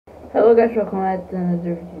Hello guys, welcome back to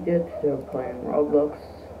another video. Today we're playing Roblox.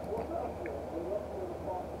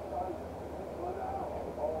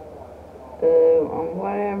 On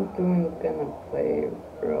what I'm doing, gonna play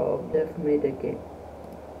Rob. They've made a game.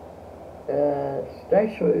 Should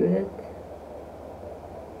I show you it?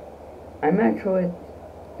 I might show it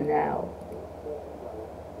now.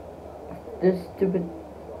 This stupid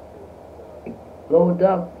load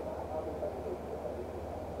up.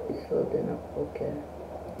 It's loading up. Okay.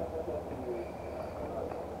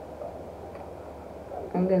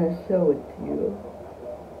 I'm gonna show it to you.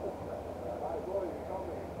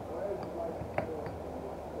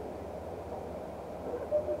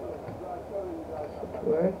 Does it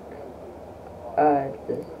work?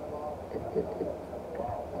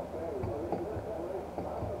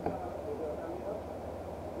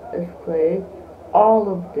 Let's play all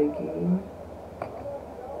of the game.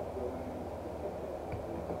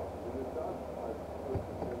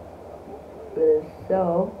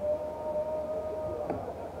 So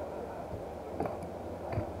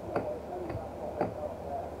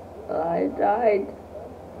I died.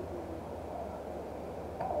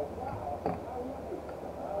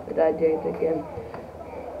 But I did it again.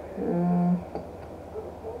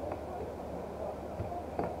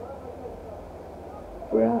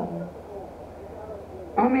 Bruh.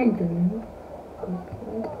 I'm in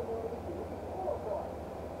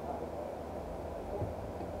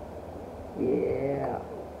yeah.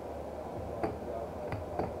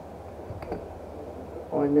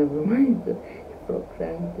 Oh, never mind. He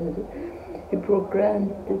programmed it. He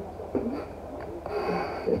programmed it.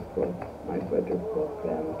 My brother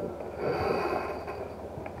programmed it.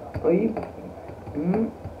 Oh, you.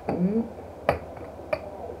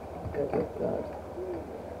 Good at that.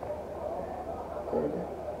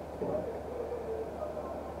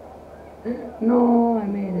 No, I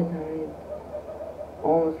made it. I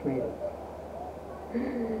almost made it.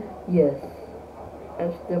 Yes,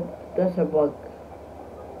 that's a bug.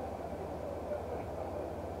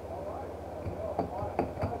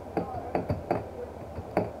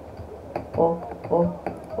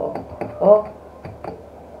 Oh.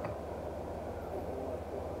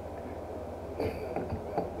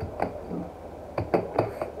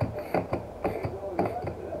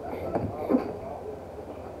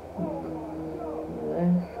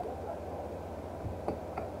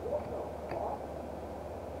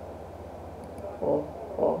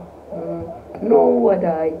 No, I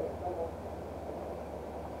died.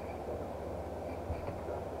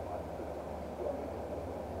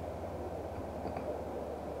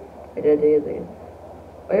 I did it again.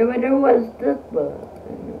 Wait, but there was this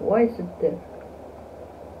button. Why is it there?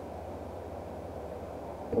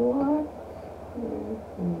 What?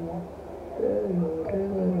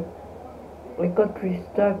 I got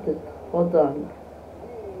restarted. Hold on.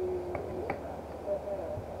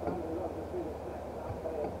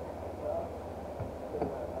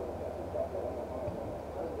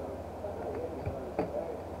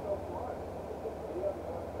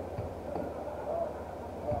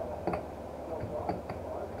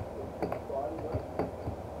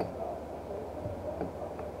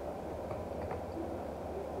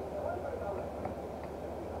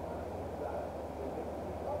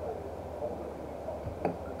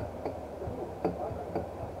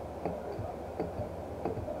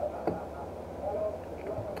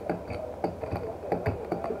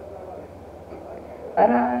 I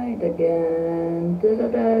died again. Let's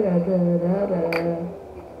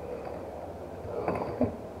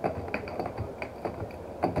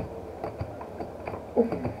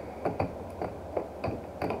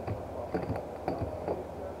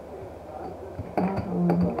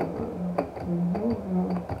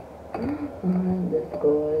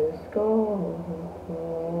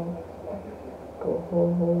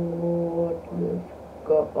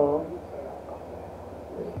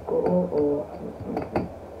go.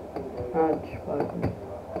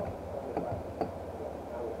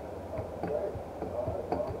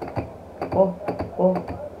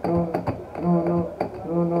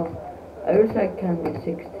 No. I wish I can be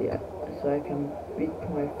 60 so I can beat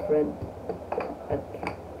my friend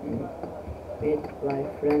meet my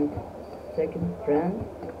second friend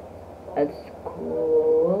at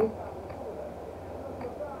school.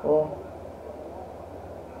 Oh,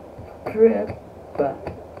 trip, but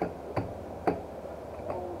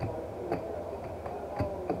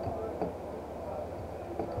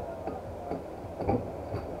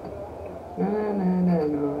no.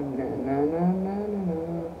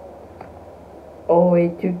 Oh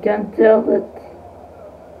wait, you can't tell it.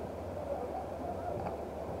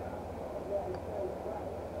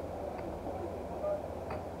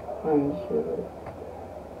 I'm sure.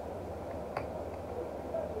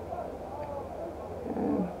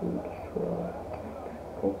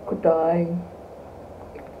 dying.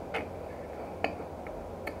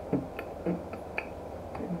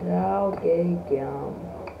 Okay,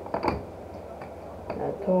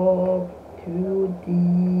 I talk to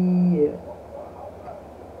the.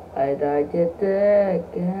 I died it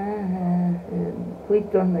again. Please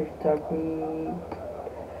don't restart me.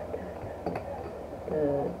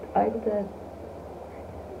 I did that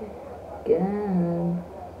again.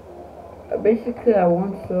 Basically, I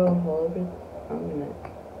won't show all of it. I'm gonna.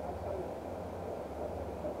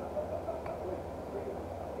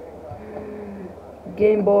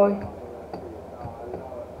 Game Boy.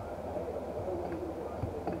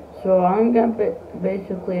 So I'm gonna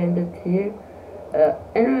basically end it here.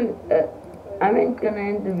 Anyway, I ain't gonna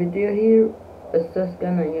end the video here. It's just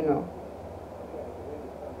gonna,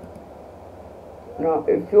 Now,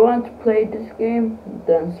 if you want to play this game,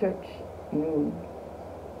 then search Moon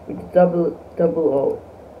with double O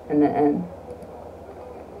and an N.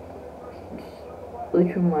 It's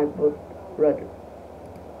literally my book, rather.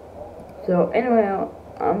 So anyway,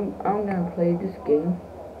 I'm gonna play this game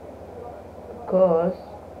because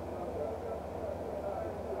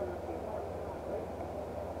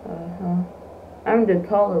I'm the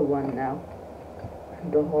taller one now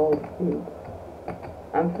in the whole group.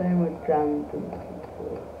 I'm playing with random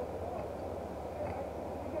people.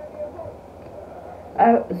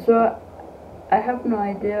 I have no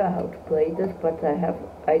idea how to play this, but I have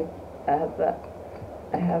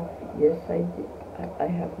yes I did. I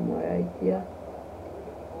have more idea.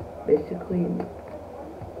 Basically,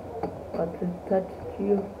 but it touched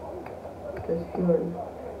you.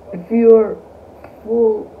 If you're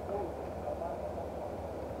full.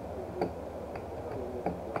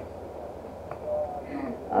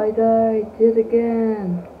 I died yet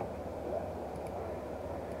again.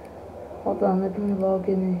 Hold on, let me log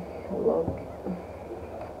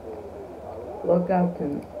out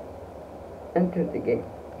and enter the game.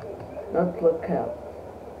 Not look out.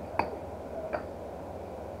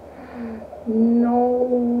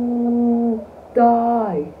 No,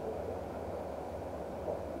 die.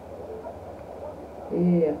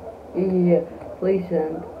 Yeah, please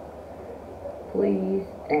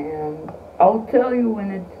and I'll tell you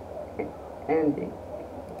when it's ending.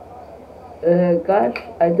 Guys,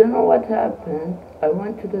 I don't know what happened. I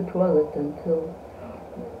went to the toilet until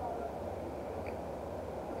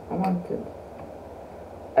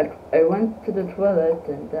I went to the toilet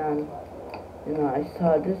and then I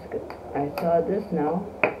saw this now.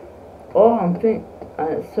 Oh,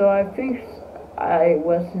 so I think I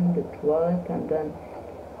was in the toilet and then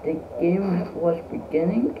the game was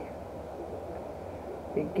beginning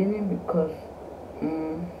because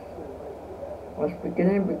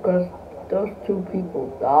those two people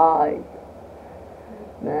died.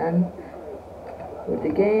 Man, but the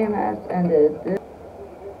game has ended.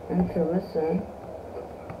 Intermission.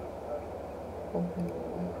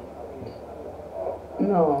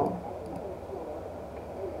 No.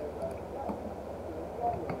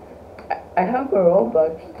 I have a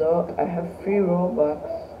Robux though. I have 3 Robux.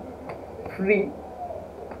 3.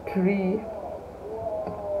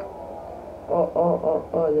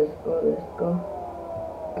 Oh, let's go.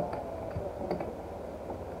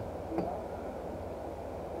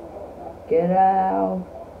 Get out.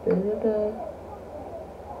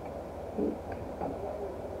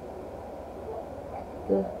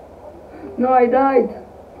 No, I died.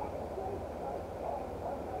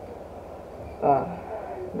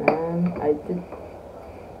 Man, I did.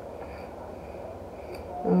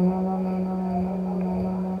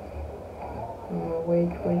 No,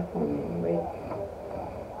 wait for me, wait.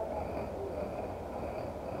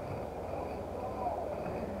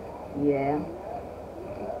 Yeah,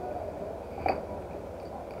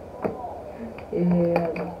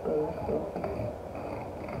 let's go.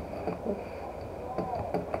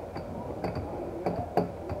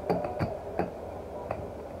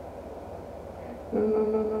 No.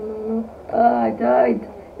 I died.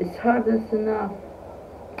 It's hard as enough.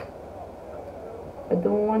 I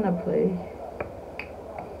don't wanna play.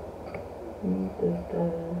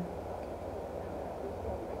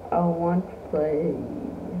 I want to play. You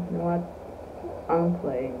know what? I'm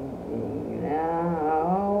playing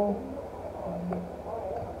now.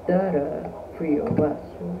 3 of us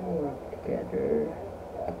will work together.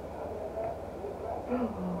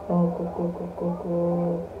 Oh,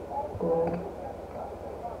 go.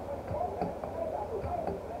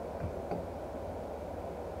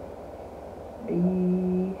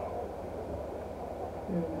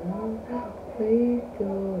 Please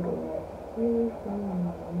don't away from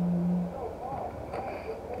me.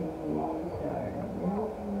 These are no.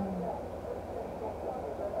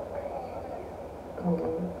 Come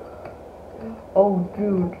on. Oh,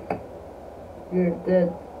 dude, you're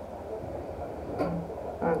dead.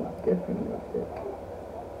 I'm definitely dead.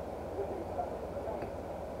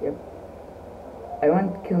 Yep. I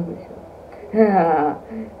want to kill myself.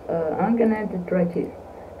 I'm gonna end it right here.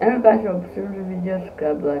 And guys, hope you enjoyed the video.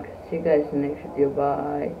 Subscribe, like. See you guys in the next video.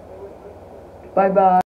 Bye. Bye bye.